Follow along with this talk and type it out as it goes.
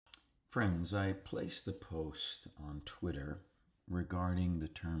Friends, I placed a post on Twitter regarding the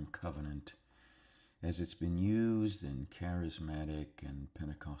term covenant as it's been used in charismatic and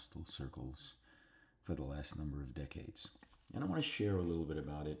Pentecostal circles for the last number of decades. And I want to share a little bit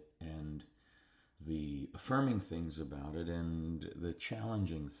about it and the affirming things about it and the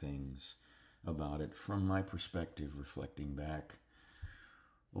challenging things about it from my perspective, reflecting back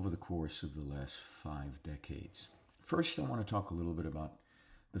over the course of the last 5 decades. First, I want to talk a little bit about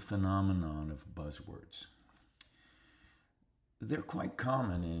the phenomenon of buzzwords. They're quite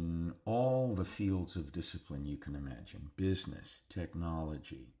common in all the fields of discipline you can imagine: business,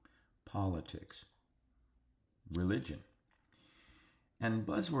 technology, politics, religion. And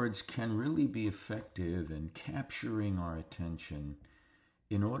buzzwords can really be effective in capturing our attention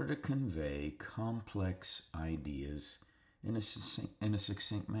in order to convey complex ideas in a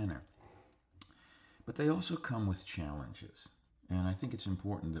succinct manner. But they also come with challenges. And I think it's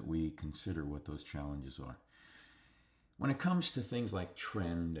important that we consider what those challenges are. When it comes to things like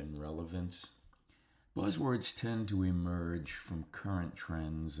trend and relevance, buzzwords tend to emerge from current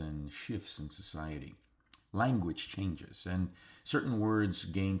trends and shifts in society. Language changes, and certain words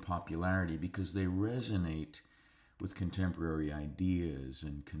gain popularity because they resonate with contemporary ideas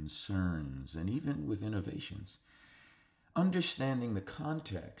and concerns, and even with innovations. Understanding the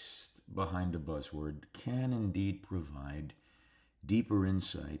context behind a buzzword can indeed provide deeper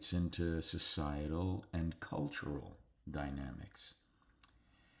insights into societal and cultural dynamics.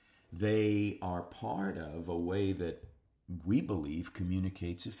 They are part of a way that we believe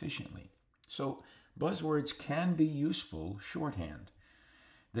communicates efficiently. So buzzwords can be useful shorthand.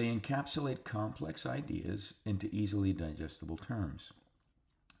 They encapsulate complex ideas into easily digestible terms.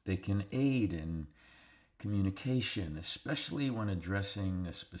 They can aid in communication, especially when addressing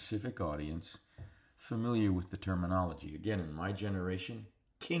a specific audience familiar with the terminology. Again, in my generation,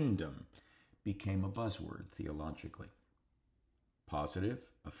 kingdom became a buzzword theologically. Positive,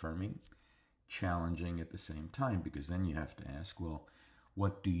 affirming, challenging at the same time, because then you have to ask, well,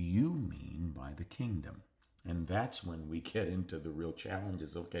 what do you mean by the kingdom? And that's when we get into the real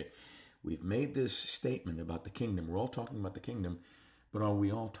challenges. Okay, we've made this statement about the kingdom. We're all talking about the kingdom, but are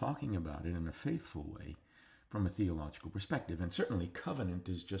we all talking about it in a faithful way from a theological perspective? And certainly covenant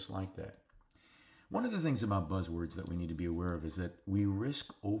is just like that. One of the things about buzzwords that we need to be aware of is that we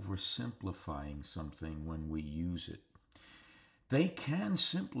risk oversimplifying something when we use it. They can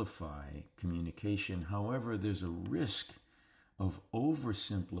simplify communication, however, there's a risk of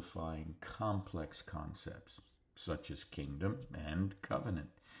oversimplifying complex concepts, such as kingdom and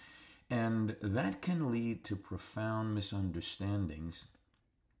covenant. And that can lead to profound misunderstandings,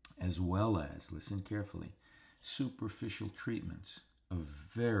 as well as, listen carefully, superficial treatments of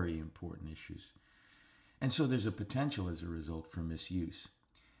very important issues. And so there's a potential as a result for misuse.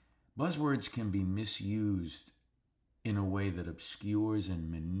 Buzzwords can be misused in a way that obscures and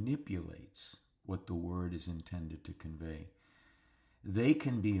manipulates what the word is intended to convey. They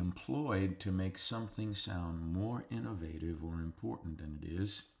can be employed to make something sound more innovative or important than it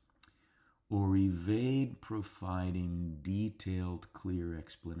is, or evade providing detailed, clear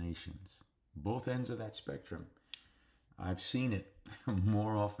explanations. Both ends of that spectrum. I've seen it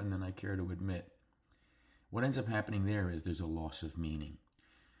more often than I care to admit. What ends up happening there is there's a loss of meaning.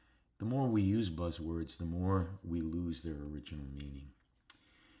 The more we use buzzwords, the more we lose their original meaning.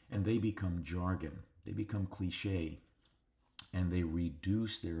 And they become jargon, they become cliche, and they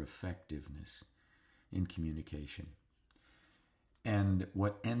reduce their effectiveness in communication. And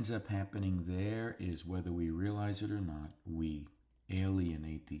what ends up happening there is, whether we realize it or not, we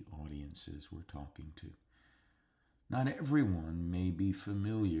alienate the audiences we're talking to. Not everyone may be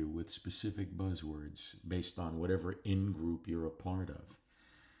familiar with specific buzzwords based on whatever in-group you're a part of.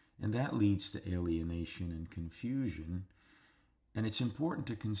 And that leads to alienation and confusion. And it's important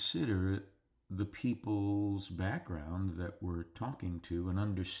to consider the people's background that we're talking to and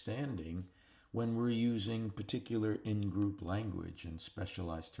understanding when we're using particular in-group language and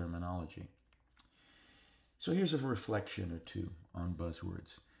specialized terminology. So here's a reflection or two on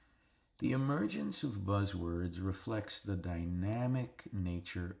buzzwords. The emergence of buzzwords reflects the dynamic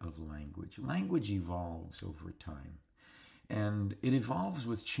nature of language. Language evolves over time, and it evolves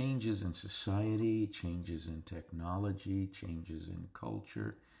with changes in society, changes in technology, changes in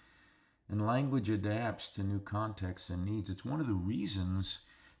culture, and language adapts to new contexts and needs. It's one of the reasons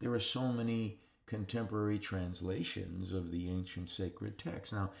there are so many contemporary translations of the ancient sacred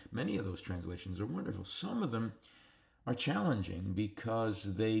texts. Now, many of those translations are wonderful. Some of them are challenging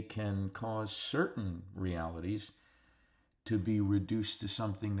because they can cause certain realities to be reduced to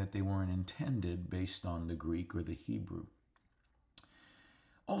something that they weren't intended based on the Greek or the Hebrew.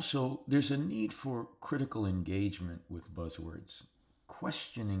 Also, there's a need for critical engagement with buzzwords,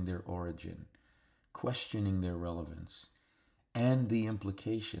 questioning their origin, questioning their relevance, and the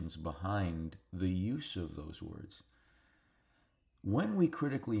implications behind the use of those words. When we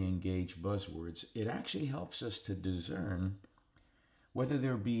critically engage buzzwords, it actually helps us to discern whether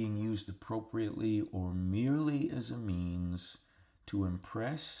they're being used appropriately or merely as a means to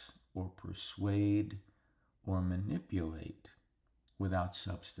impress or persuade or manipulate without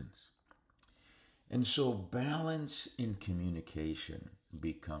substance. And so balance in communication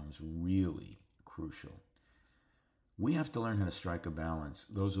becomes really crucial. We have to learn how to strike a balance,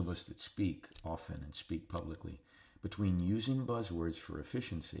 those of us that speak often and speak publicly, between using buzzwords for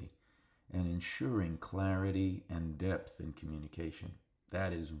efficiency and ensuring clarity and depth in communication.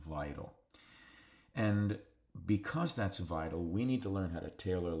 That is vital. And because that's vital, we need to learn how to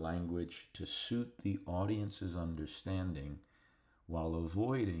tailor language to suit the audience's understanding while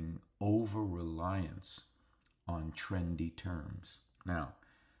avoiding over-reliance on trendy terms. Now,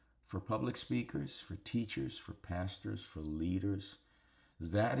 for public speakers, for teachers, for pastors, for leaders,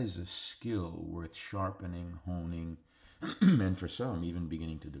 that is a skill worth sharpening, honing, and for some, even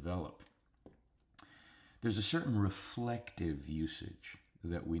beginning to develop. There's a certain reflective usage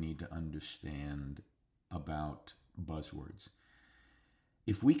that we need to understand about buzzwords.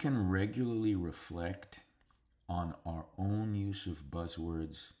 If we can regularly reflect on our own use of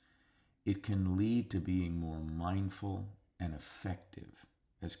buzzwords, it can lead to being more mindful and effective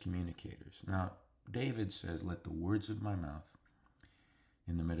as communicators. Now, David says, "Let the words of my mouth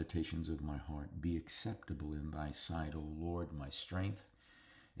and the meditations of my heart be acceptable in thy sight, O Lord, my strength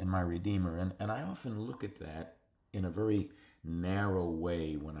and my Redeemer." And I often look at that in a very narrow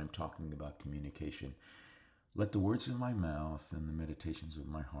way when I'm talking about communication. Let the words of my mouth and the meditations of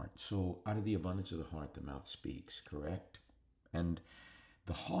my heart. So out of the abundance of the heart, the mouth speaks, correct? And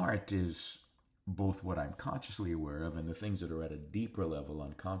the heart is both what I'm consciously aware of and the things that are at a deeper level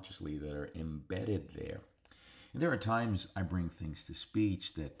unconsciously that are embedded there. And there are times I bring things to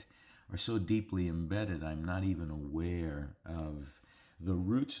speech that are so deeply embedded I'm not even aware of the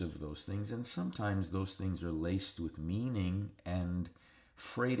roots of those things. And sometimes those things are laced with meaning and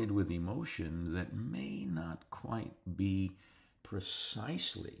freighted with emotion that may not quite be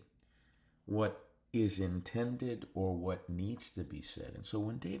precisely what is intended or what needs to be said. And so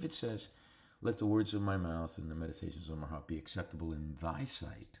when David says, "Let the words of my mouth and the meditations of my heart be acceptable in thy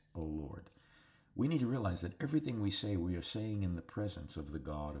sight, O Lord," we need to realize that everything we say, we are saying in the presence of the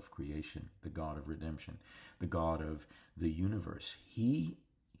God of creation, the God of redemption, the God of the universe. He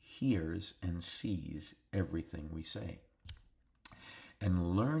hears and sees everything we say.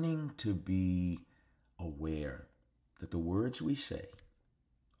 And learning to be aware that the words we say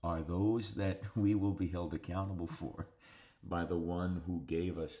are those that we will be held accountable for by the one who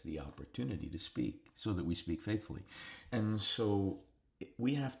gave us the opportunity to speak, so that we speak faithfully. And so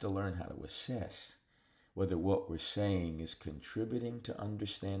we have to learn how to assess whether what we're saying is contributing to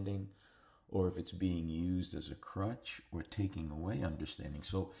understanding or if it's being used as a crutch or taking away understanding.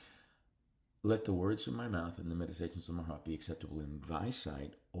 So let the words of my mouth and the meditations of my heart be acceptable in thy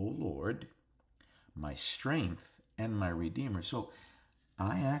sight, O Lord, my strength and my Redeemer. So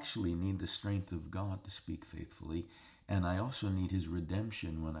I actually need the strength of God to speak faithfully, and I also need his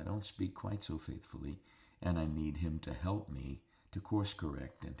redemption when I don't speak quite so faithfully, and I need him to help me to course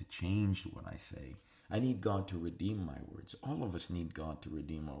correct and to change what I say. I need God to redeem my words. All of us need God to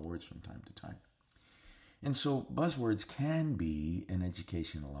redeem our words from time to time. And so buzzwords can be an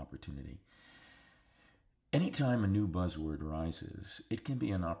educational opportunity. Anytime a new buzzword rises, it can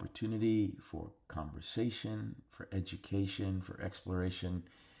be an opportunity for conversation, for education, for exploration.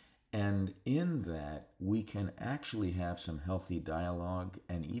 And in that, we can actually have some healthy dialogue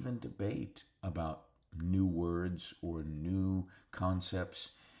and even debate about new words or new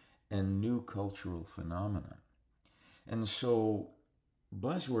concepts and new cultural phenomena. And so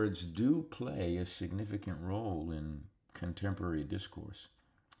buzzwords do play a significant role in contemporary discourse.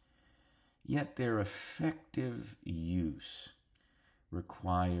 Yet their effective use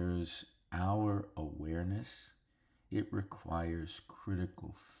requires our awareness, it requires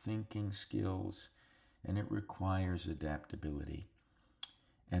critical thinking skills, and it requires adaptability.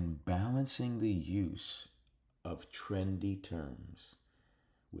 And balancing the use of trendy terms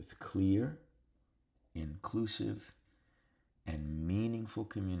with clear, inclusive, and meaningful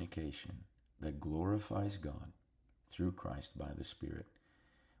communication that glorifies God through Christ by the Spirit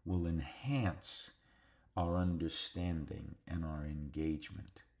will enhance our understanding and our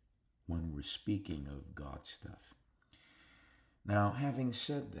engagement when we're speaking of God's stuff. Now, having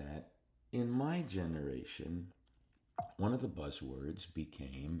said that, in my generation, one of the buzzwords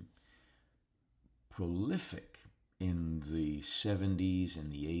became prolific in the 70s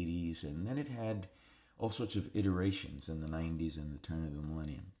and the 80s, and then it had all sorts of iterations in the 90s and the turn of the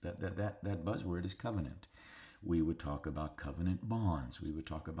millennium. That buzzword is covenant. We would talk about covenant bonds. We would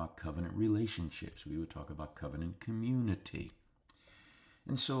talk about covenant relationships. We would talk about covenant community.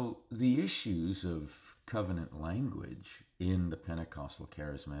 And so the issues of covenant language in the Pentecostal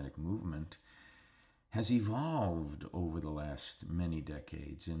charismatic movement has evolved over the last many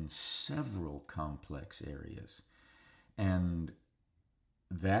decades in several complex areas. And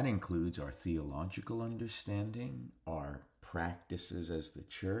that includes our theological understanding, our practices as the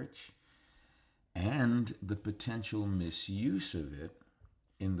church, and the potential misuse of it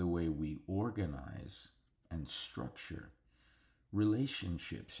in the way we organize and structure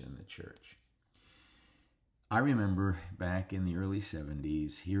relationships in the church. I remember back in the early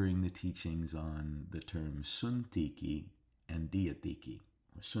 70s hearing the teachings on the term suntiki and diatiki,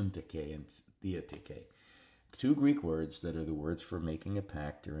 or suntike and diatike, two Greek words that are the words for making a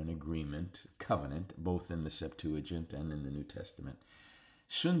pact or an agreement, covenant, both in the Septuagint and in the New Testament.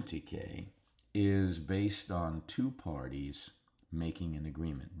 Suntike is based on two parties making an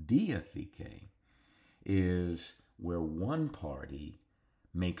agreement. Diatheke is where one party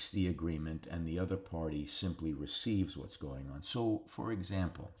makes the agreement and the other party simply receives what's going on. So, for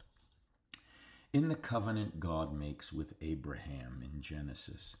example, in the covenant God makes with Abraham in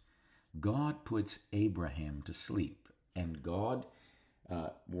Genesis, God puts Abraham to sleep, and God,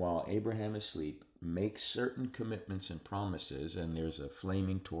 while Abraham is asleep, makes certain commitments and promises, and there's a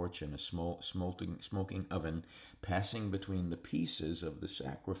flaming torch and a smoking oven passing between the pieces of the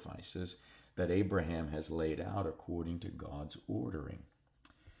sacrifices that Abraham has laid out according to God's ordering.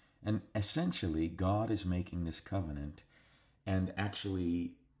 And essentially, God is making this covenant and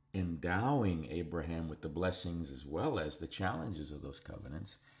actually endowing Abraham with the blessings as well as the challenges of those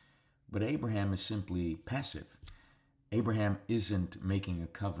covenants. But Abraham is simply passive. Abraham isn't making a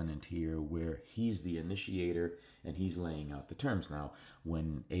covenant here where he's the initiator and he's laying out the terms. Now,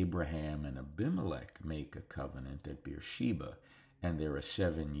 when Abraham and Abimelech make a covenant at Beersheba, and there are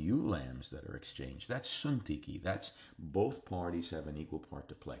 7 ewe lambs that are exchanged, that's suntiki. That's both parties have an equal part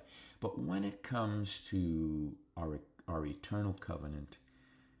to play. But when it comes to our eternal covenant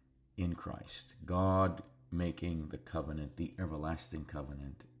in Christ, God making the covenant, the everlasting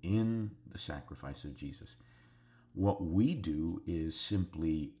covenant in the sacrifice of Jesus, what we do is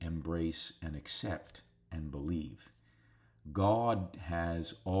simply embrace and accept and believe. God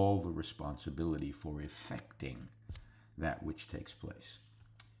has all the responsibility for effecting that which takes place.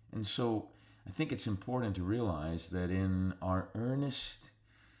 And so I think it's important to realize that in our earnest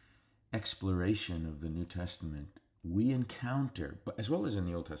exploration of the New Testament, we encounter, as well as in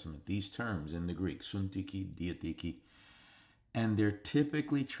the Old Testament, these terms in the Greek, suntiki, diatiki, and they're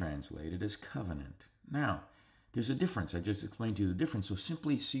typically translated as covenant. Now, there's a difference. I just explained to you the difference. So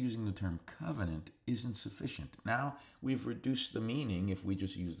simply using the term covenant isn't sufficient. Now we've reduced the meaning if we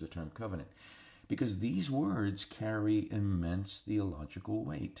just use the term covenant, because these words carry immense theological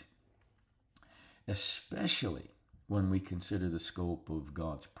weight, especially when we consider the scope of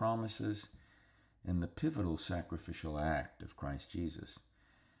God's promises and the pivotal sacrificial act of Christ Jesus.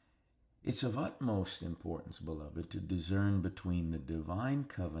 It's of utmost importance, beloved, to discern between the divine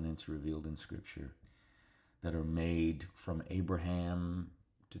covenants revealed in Scripture that are made from Abraham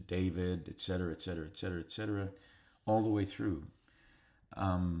to David, etc., etc., etc., etc., all the way through,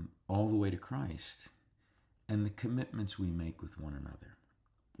 all the way to Christ, and the commitments we make with one another.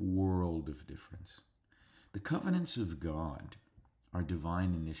 World of difference. The covenants of God are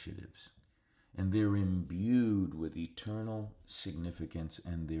divine initiatives, and they're imbued with eternal significance,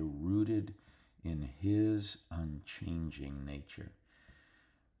 and they're rooted in His unchanging nature.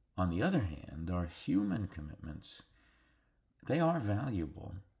 On the other hand, our human commitments, they are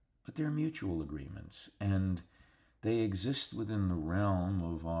valuable, but they're mutual agreements, and they exist within the realm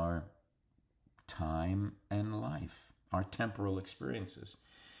of our time and life, our temporal experiences.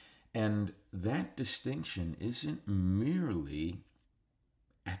 And that distinction isn't merely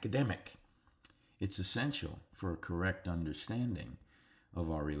academic. It's essential for a correct understanding of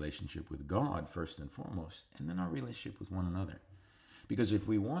our relationship with God, first and foremost, and then our relationship with one another. Because if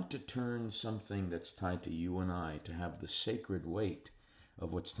we want to turn something that's tied to you and I to have the sacred weight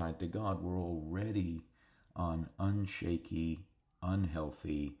of what's tied to God, we're already on unshaky,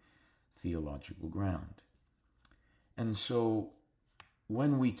 unhealthy theological ground. And so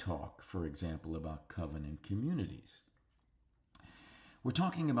when we talk, for example, about covenant communities, we're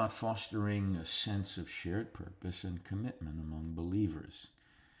talking about fostering a sense of shared purpose and commitment among believers.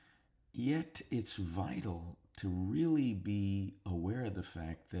 Yet it's vital to really be aware of the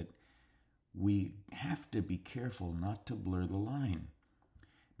fact that we have to be careful not to blur the line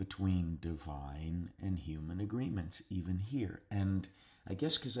between divine and human agreements, even here. And I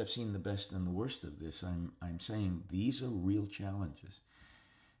guess because I've seen the best and the worst of this, I'm saying these are real challenges.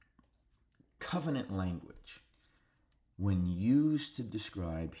 Covenant language, when used to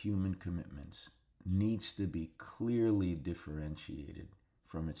describe human commitments, needs to be clearly differentiated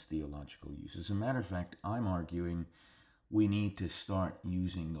from its theological use. As a matter of fact, I'm arguing we need to start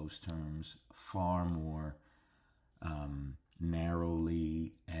using those terms far more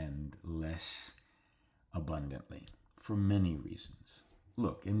narrowly and less abundantly for many reasons.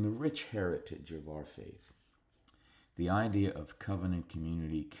 Look, in the rich heritage of our faith, the idea of covenant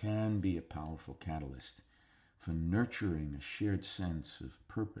community can be a powerful catalyst for nurturing a shared sense of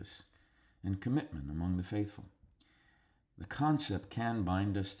purpose and commitment among the faithful. The concept can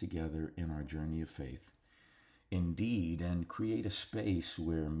bind us together in our journey of faith, indeed, and create a space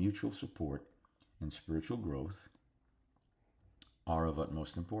where mutual support and spiritual growth are of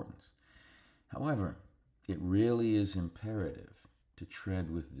utmost importance. However, it really is imperative to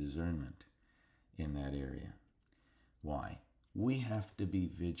tread with discernment in that area. Why? We have to be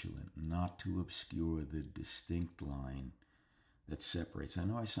vigilant not to obscure the distinct line that separates. I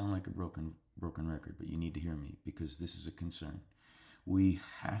know I sound like a broken record, but you need to hear me because this is a concern. We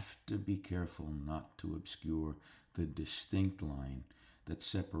have to be careful not to obscure the distinct line that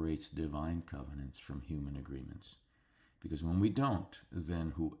separates divine covenants from human agreements. Because when we don't,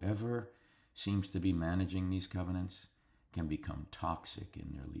 then whoever seems to be managing these covenants can become toxic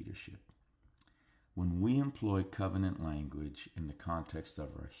in their leadership. When we employ covenant language in the context of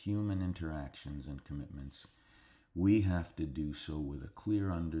our human interactions and commitments, we have to do so with a clear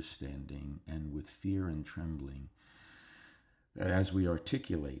understanding and with fear and trembling that as we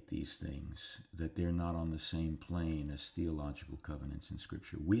articulate these things, that they're not on the same plane as theological covenants in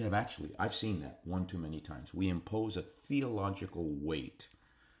Scripture. I've seen that one too many times. We impose a theological weight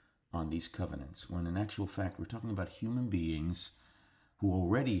on these covenants, when in actual fact, we're talking about human beings who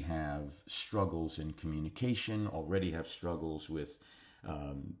already have struggles in communication, already have struggles with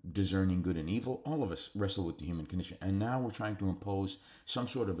discerning good and evil. All of us wrestle with the human condition. And now we're trying to impose some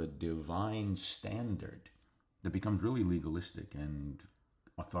sort of a divine standard that becomes really legalistic and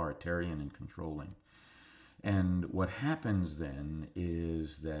authoritarian and controlling. And what happens then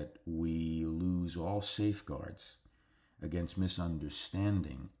is that we lose all safeguards against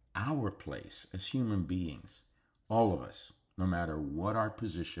misunderstanding our place as human beings, all of us, no matter what our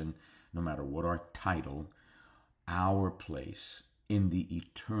position, no matter what our title, our place in the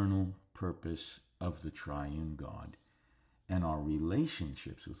eternal purpose of the triune God and our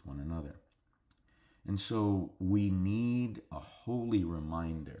relationships with one another. And so we need a holy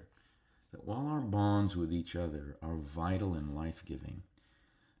reminder that while our bonds with each other are vital and life-giving,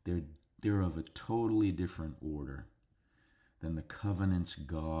 they're of a totally different order than the covenants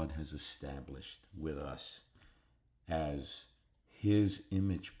God has established with us as His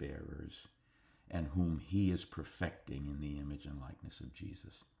image bearers and whom He is perfecting in the image and likeness of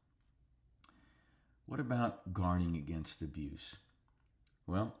Jesus. What about guarding against abuse?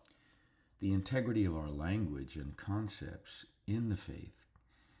 Well, the integrity of our language and concepts in the faith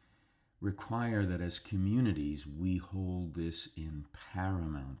require that as communities we hold this in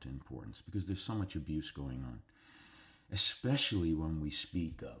paramount importance because there's so much abuse going on, especially when we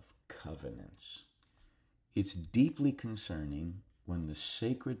speak of covenants. It's deeply concerning when the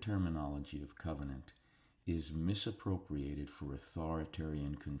sacred terminology of covenant is misappropriated for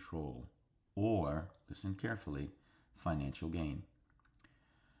authoritarian control or, listen carefully, financial gain.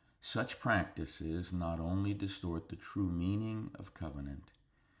 Such practices not only distort the true meaning of covenant,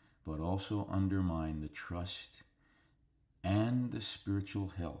 but also undermine the trust and the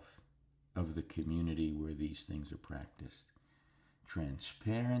spiritual health of the community where these things are practiced.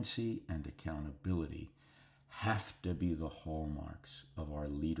 Transparency and accountability have to be the hallmarks of our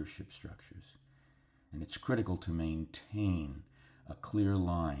leadership structures. And it's critical to maintain a clear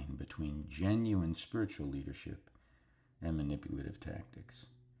line between genuine spiritual leadership and manipulative tactics.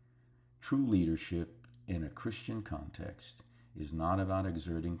 True leadership in a Christian context is not about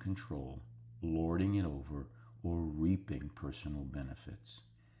exerting control, lording it over, or reaping personal benefits.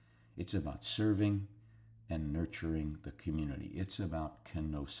 It's about serving and nurturing the community. It's about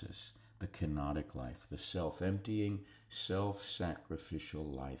kenosis, the kenotic life, the self-emptying, self-sacrificial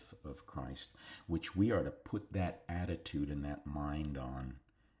life of Christ, which we are to put that attitude and that mind on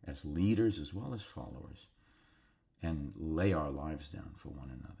as leaders as well as followers and lay our lives down for one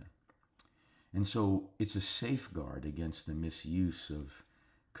another. And so it's a safeguard against the misuse of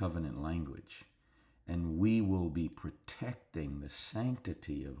covenant language and we will be protecting the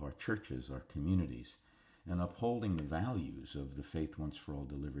sanctity of our churches, our communities, and upholding the values of the faith once for all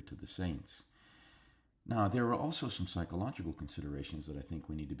delivered to the saints. Now, there are also some psychological considerations that I think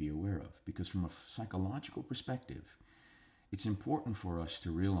we need to be aware of, because from a psychological perspective, it's important for us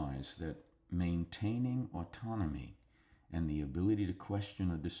to realize that maintaining autonomy and the ability to question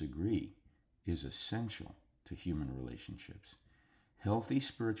or disagree is essential to human relationships. Healthy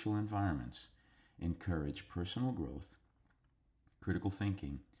spiritual environments encourage personal growth, critical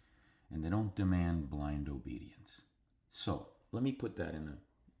thinking, and they don't demand blind obedience. So, let me put that in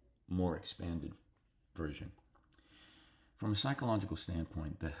a more expanded version. From a psychological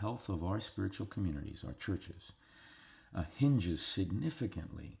standpoint, the health of our spiritual communities, our churches, hinges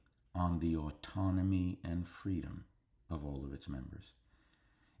significantly on the autonomy and freedom of all of its members.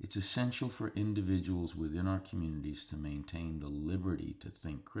 It's essential for individuals within our communities to maintain the liberty to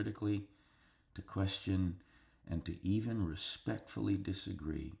think critically, to question, and to even respectfully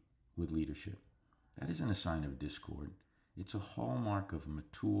disagree with leadership. That isn't a sign of discord. It's a hallmark of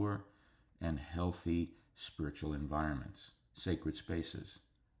mature and healthy spiritual environments, sacred spaces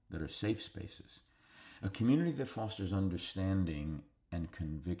that are safe spaces. A community that fosters understanding and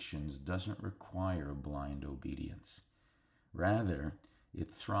convictions doesn't require blind obedience. Rather,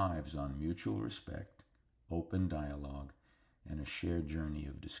 it thrives on mutual respect, open dialogue, and a shared journey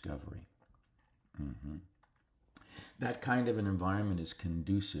of discovery. That kind of an environment is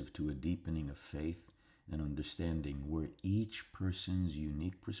conducive to a deepening of faith and understanding where each person's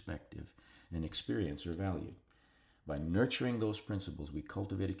unique perspective and experience are valued. By nurturing those principles, we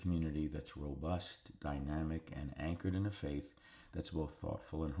cultivate a community that's robust, dynamic, and anchored in a faith that's both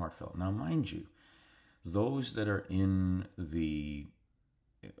thoughtful and heartfelt. Now, mind you, those that are in the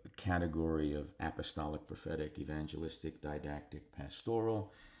category of apostolic, prophetic, evangelistic, didactic,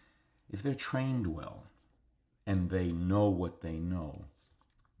 pastoral, if they're trained well and they know what they know,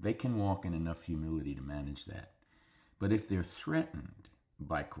 they can walk in enough humility to manage that. But if they're threatened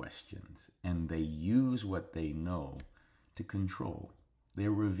by questions and they use what they know to control,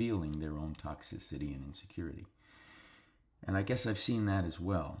 they're revealing their own toxicity and insecurity. And I guess I've seen that as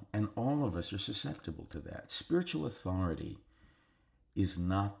well. And all of us are susceptible to that. Spiritual authority is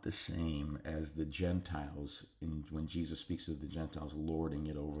not the same as the Gentiles when Jesus speaks of the Gentiles lording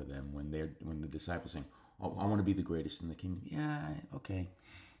it over them, when the disciples saying, "Oh, I want to be the greatest in the kingdom." Yeah, okay.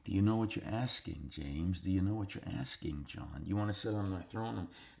 Do you know what you're asking, James? Do you know what you're asking, John? You want to sit on my throne?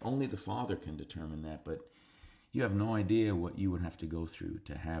 Only the Father can determine that, but you have no idea what you would have to go through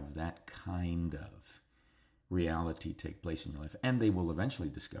to have that kind of reality take place in your life. And they will eventually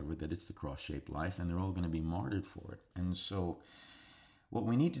discover that it's the cross-shaped life, and they're all going to be martyred for it. And so what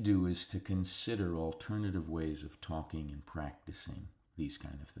we need to do is to consider alternative ways of talking and practicing these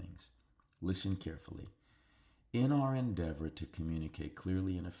kind of things. Listen carefully. In our endeavor to communicate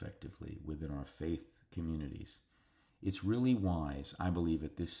clearly and effectively within our faith communities, it's really wise, I believe,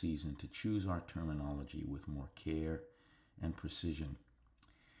 at this season to choose our terminology with more care and precision.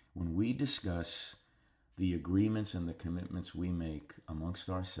 When we discuss the agreements and the commitments we make amongst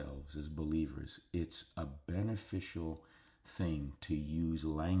ourselves as believers, it's a beneficial thing to use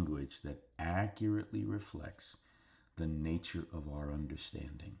language that accurately reflects the nature of our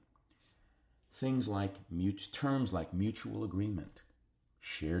understanding. Terms like mutual agreement,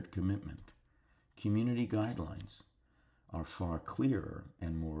 shared commitment, community guidelines are far clearer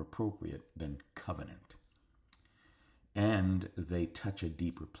and more appropriate than covenant. And they touch a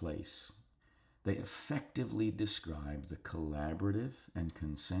deeper place. They effectively describe the collaborative and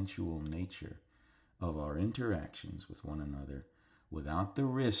consensual nature of our interactions with one another without the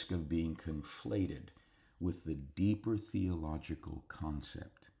risk of being conflated with the deeper theological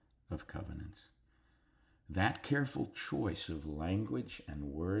concept of covenants. That careful choice of language and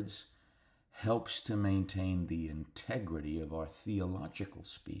words helps to maintain the integrity of our theological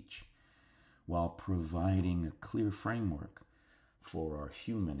speech while providing a clear framework for our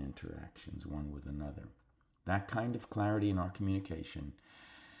human interactions one with another. That kind of clarity in our communication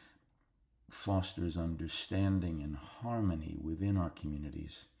fosters understanding and harmony within our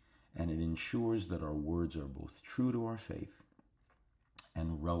communities, and it ensures that our words are both true to our faith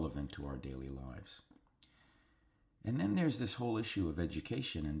and relevant to our daily lives. And then there's this whole issue of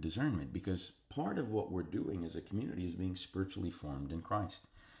education and discernment, because part of what we're doing as a community is being spiritually formed in Christ.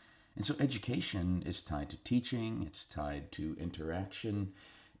 And so education is tied to teaching, it's tied to interaction,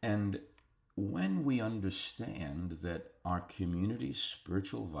 and when we understand that our community's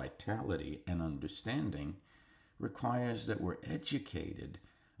spiritual vitality and understanding requires that we're educated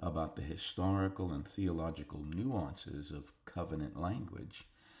about the historical and theological nuances of covenant language,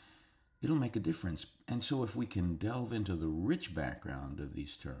 it'll make a difference. And so if we can delve into the rich background of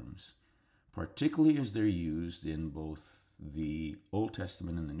these terms, particularly as they're used in both the Old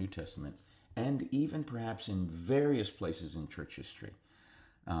Testament and the New Testament, and even perhaps in various places in church history,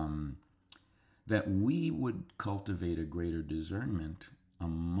 that we would cultivate a greater discernment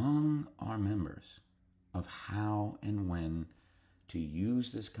among our members of how and when to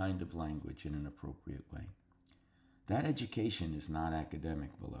use this kind of language in an appropriate way. That education is not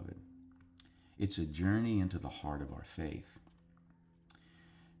academic, beloved. It's a journey into the heart of our faith.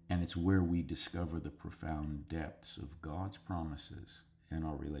 And it's where we discover the profound depths of God's promises and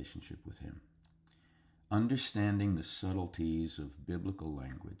our relationship with Him. Understanding the subtleties of biblical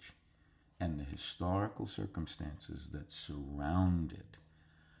language and the historical circumstances that surrounded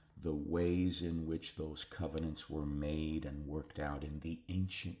the ways in which those covenants were made and worked out in the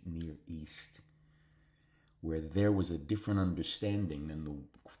ancient Near East, where there was a different understanding than the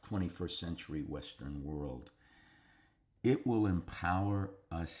 21st century Western world. It will empower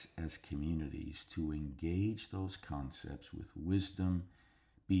us as communities to engage those concepts with wisdom,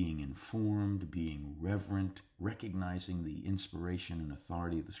 being informed, being reverent, recognizing the inspiration and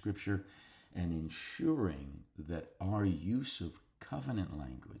authority of the Scripture, and ensuring that our use of covenant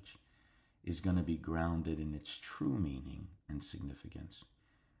language is going to be grounded in its true meaning and significance.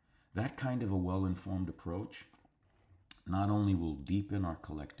 That kind of a well-informed approach not only will deepen our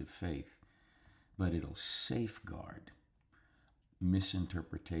collective faith, but it'll safeguard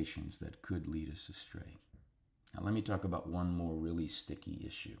misinterpretations that could lead us astray. Now, let me talk about one more really sticky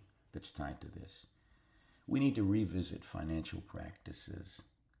issue that's tied to this. We need to revisit financial practices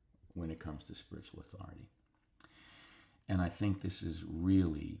when it comes to spiritual authority. And I think this is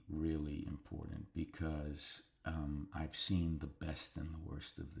really, really important because I've seen the best and the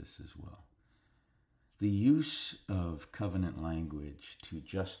worst of this as well. The use of covenant language to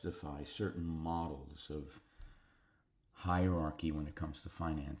justify certain models of hierarchy when it comes to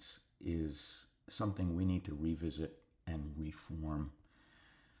finance is something we need to revisit and reform.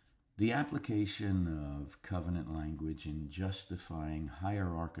 The application of covenant language in justifying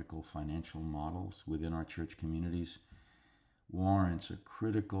hierarchical financial models within our church communities warrants a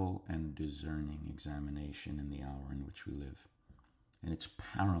critical and discerning examination in the hour in which we live. And it's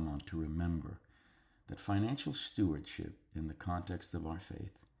paramount to remember that financial stewardship in the context of our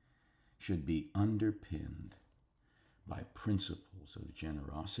faith should be underpinned by principles of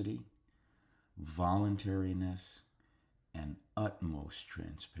generosity, voluntariness, and utmost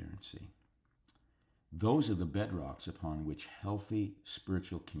transparency. Those are the bedrocks upon which healthy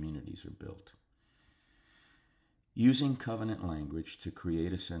spiritual communities are built. Using covenant language to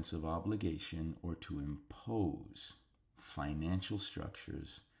create a sense of obligation or to impose financial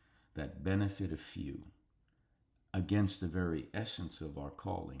structures that benefit a few against the very essence of our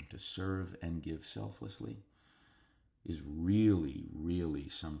calling to serve and give selflessly is really, really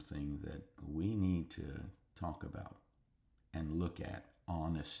something that we need to talk about and look at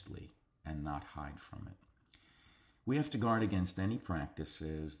honestly and not hide from it. We have to guard against any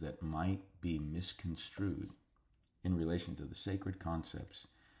practices that might be misconstrued in relation to the sacred concepts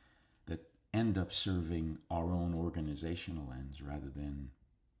that end up serving our own organizational ends rather than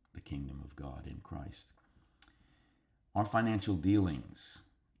the kingdom of God in Christ. Our financial dealings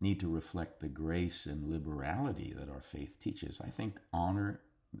need to reflect the grace and liberality that our faith teaches. I think honor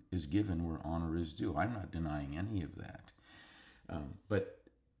is given where honor is due. I'm not denying any of that. But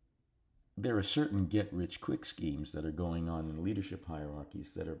there are certain get-rich-quick schemes that are going on in leadership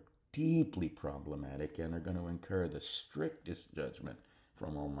hierarchies that are deeply problematic and are going to incur the strictest judgment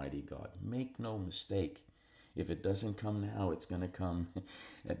from Almighty God. Make no mistake. If it doesn't come now, it's going to come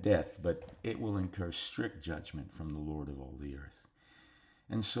at death, but it will incur strict judgment from the Lord of all the earth.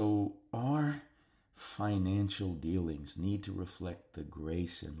 And so our financial dealings need to reflect the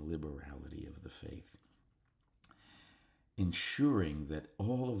grace and liberality of the faith, ensuring that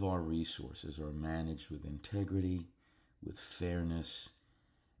all of our resources are managed with integrity, with fairness,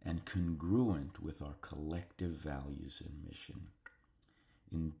 and congruent with our collective values and mission.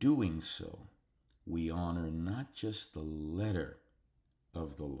 In doing so, we honor not just the letter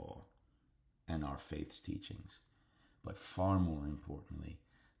of the law and our faith's teachings, but far more importantly,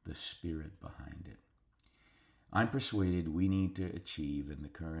 the spirit behind it. I'm persuaded we need to achieve in the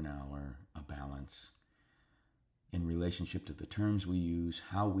current hour a balance in relationship to the terms we use,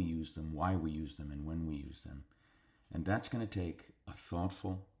 how we use them, why we use them, and when we use them. And that's going to take a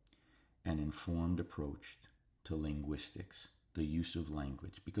thoughtful and informed approach to linguistics, the use of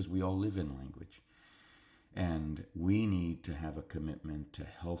language, because we all live in language. And we need to have a commitment to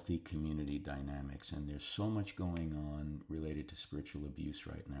healthy community dynamics. And there's so much going on related to spiritual abuse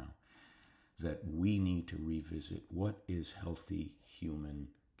right now. that we need to revisit what is healthy human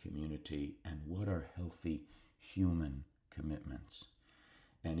community and what are healthy human commitments.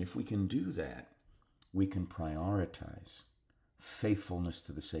 And if we can do that, we can prioritize faithfulness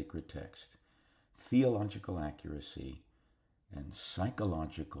to the sacred text, theological accuracy, and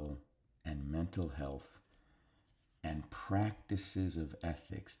psychological and mental health, and practices of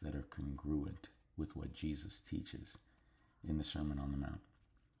ethics that are congruent with what Jesus teaches in the Sermon on the Mount.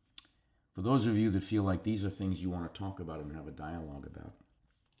 For those of you that feel like these are things you want to talk about and have a dialogue about,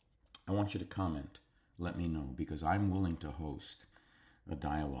 I want you to comment. Let me know, because I'm willing to host a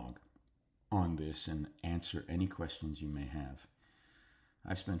dialogue on this and answer any questions you may have.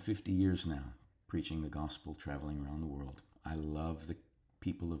 I've spent 50 years now preaching the gospel, traveling around the world. I love the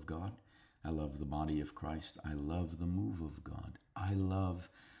people of God. I love the body of Christ. I love the move of God. I love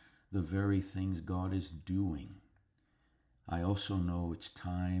the very things God is doing. I also know it's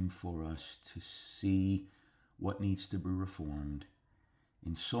time for us to see what needs to be reformed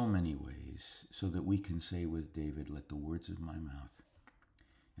in so many ways, so that we can say with David, let the words of my mouth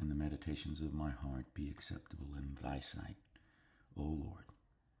and the meditations of my heart be acceptable in thy sight, O Lord,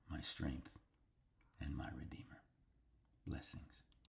 my strength and my Redeemer. Blessings.